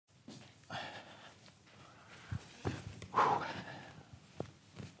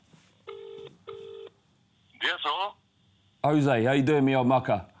Yes, hello. Jose, how you doing, me old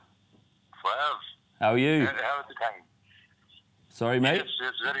mucker? Flav. How are you? How is it going? Sorry, mate?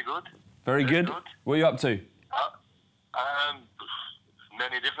 Yes, very good. Very good? What are you up to?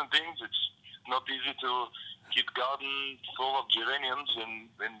 Many different things. It's not easy to keep garden full of geraniums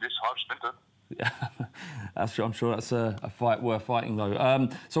in this harsh winter. Yeah, I'm sure that's a fight worth fighting, though.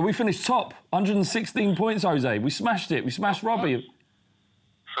 So we finished top, 116 points, Jose. We smashed it. We smashed Robbie.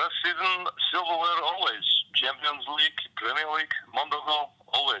 First season, silverware always. Champions League, Premier League, Mondogoal,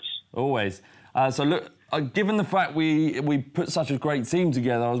 always. Always. So look, given the fact we put such a great team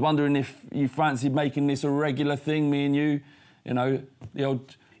together, I was wondering if you fancied making this a regular thing, me and you know, the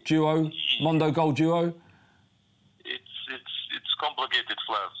old duo, Mondogoal duo. It's complicated,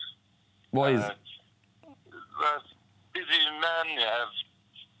 Flav. What is? Busy man, you have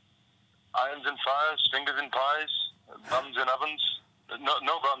irons and fires, fingers in pies, buns in ovens.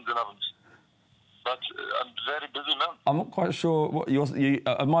 No buns in ovens. But I'm a very busy man. I'm not quite sure what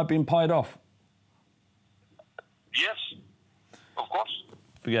am I being pied off? Yes, of course.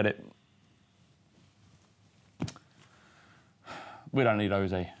 Forget it. We don't need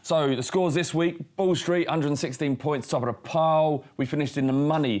Jose. So the scores this week: Ball Street, 116 points, top of the pile. We finished in the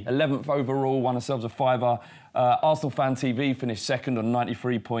money, 11th overall, won ourselves a fiver. Arsenal Fan TV finished second on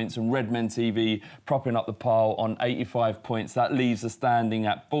 93 points, and Redmen TV propping up the pile on 85 points. That leaves the standing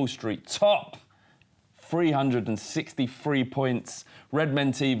at Ball Street top, 363 points.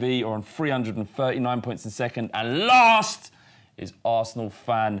 Redmen TV are on 339 points in second, and last is Arsenal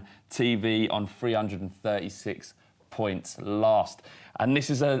Fan TV on 336 points last. And this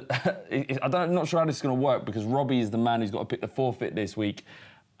is I'm not sure how this is going to work, because Robbie is the man who's got to pick the forfeit this week,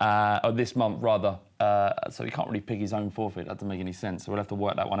 or this month rather. So he can't really pick his own forfeit. That doesn't make any sense. So we'll have to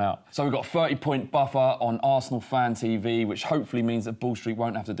work that one out. So we've got a 30-point buffer on Arsenal Fan TV, which hopefully means that Ball Street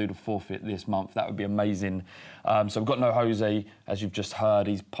won't have to do the forfeit this month. That would be amazing. So we've got no Jose, as you've just heard.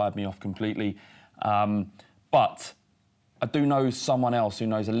 He's pied me off completely. But I do know someone else who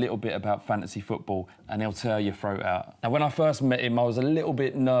knows a little bit about fantasy football, and he'll tear your throat out. Now, when I first met him, I was a little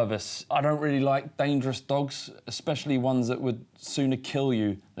bit nervous. I don't really like dangerous dogs, especially ones that would sooner kill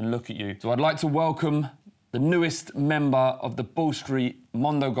you than look at you. So I'd like to welcome the newest member of the Ball Street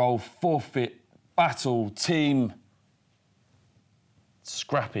Mondogoal Forfeit Battle team,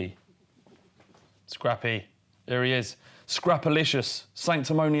 Scrappy. Scrappy. There he is. Scrapalicious.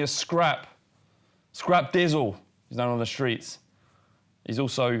 Sanctimonious Scrap. Scrap Dizzle. He's known on the streets. He's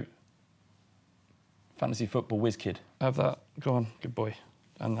also fantasy football whiz kid. Have that. Go on, good boy.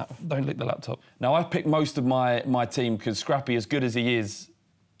 And that. Don't lick the laptop. Now, I've picked most of my team because Scrappy, as good as he is,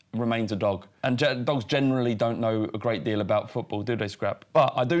 remains a dog. And dogs generally don't know a great deal about football, do they, Scrap?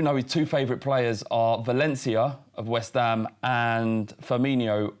 But I do know his two favourite players are Valencia of West Ham and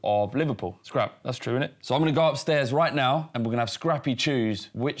Firmino of Liverpool. Scrap, that's true, isn't it? So I'm going to go upstairs right now, and we're going to have Scrappy choose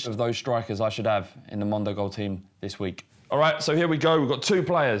which of those strikers I should have in the Mondogoal team this week. All right, so here we go. We've got two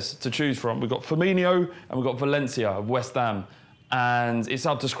players to choose from. We've got Firmino and we've got Valencia of West Ham. And it's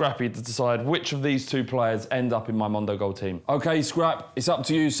up to Scrappy to decide which of these two players end up in my Mondogoal team. OK, Scrap, it's up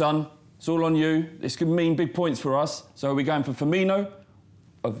to you, son. It's all on you. This could mean big points for us. So are we going for Firmino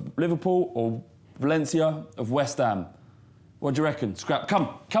of Liverpool or Valencia of West Ham? What do you reckon? Scrap, come.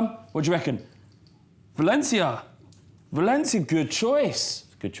 What do you reckon? Valencia. Valencia, good choice.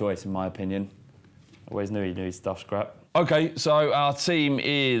 Good choice, in my opinion. Always knew he knew his stuff, Scrap. OK, so our team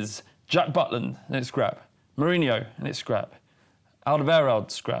is Jack Butland, and it's Scrap. Mourinho, and it's Scrap.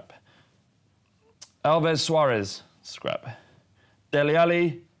 Alderweireld, Scrap. Alves Suarez, Scrap. Dele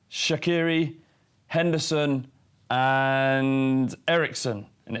Alli, Shaqiri, Henderson, and Ericsson,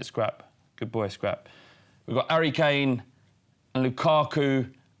 and it's Scrap. Good boy, Scrap. We've got Harry Kane and Lukaku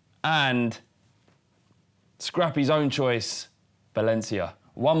and Scrappy's own choice, Valencia.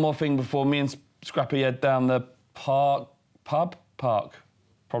 One more thing before me and Scrappy head down the park.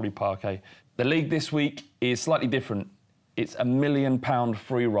 Probably parquet. The league this week is slightly different. It's a £1 million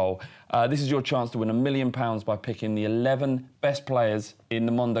free roll. This is your chance to win £1 million by picking the 11 best players in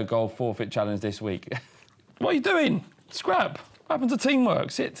the Mondogoal Forfeit Challenge this week. What are you doing? Scrap. What happened to teamwork?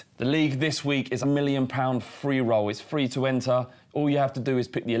 Sit. The league this week is a £1 million free roll. It's free to enter. All you have to do is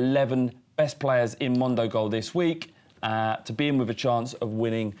pick the 11 best players in Mondogoal this week to be in with a chance of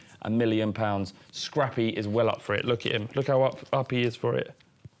winning £1 million. Scrappy is well up for it. Look at him. Look how up he is for it.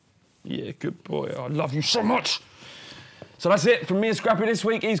 Yeah, good boy. I love you so much. So that's it from me and Scrappy this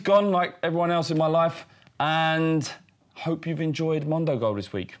week. He's gone like everyone else in my life. And hope you've enjoyed Mondogoal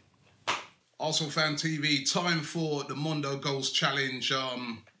this week. Arsenal Fan TV, time for the Mondogoals Challenge.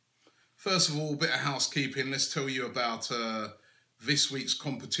 First of all, a bit of housekeeping. Let's tell you about this week's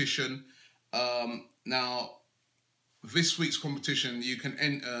competition. Now, this week's competition, you can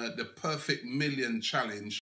enter the Perfect Million Challenge.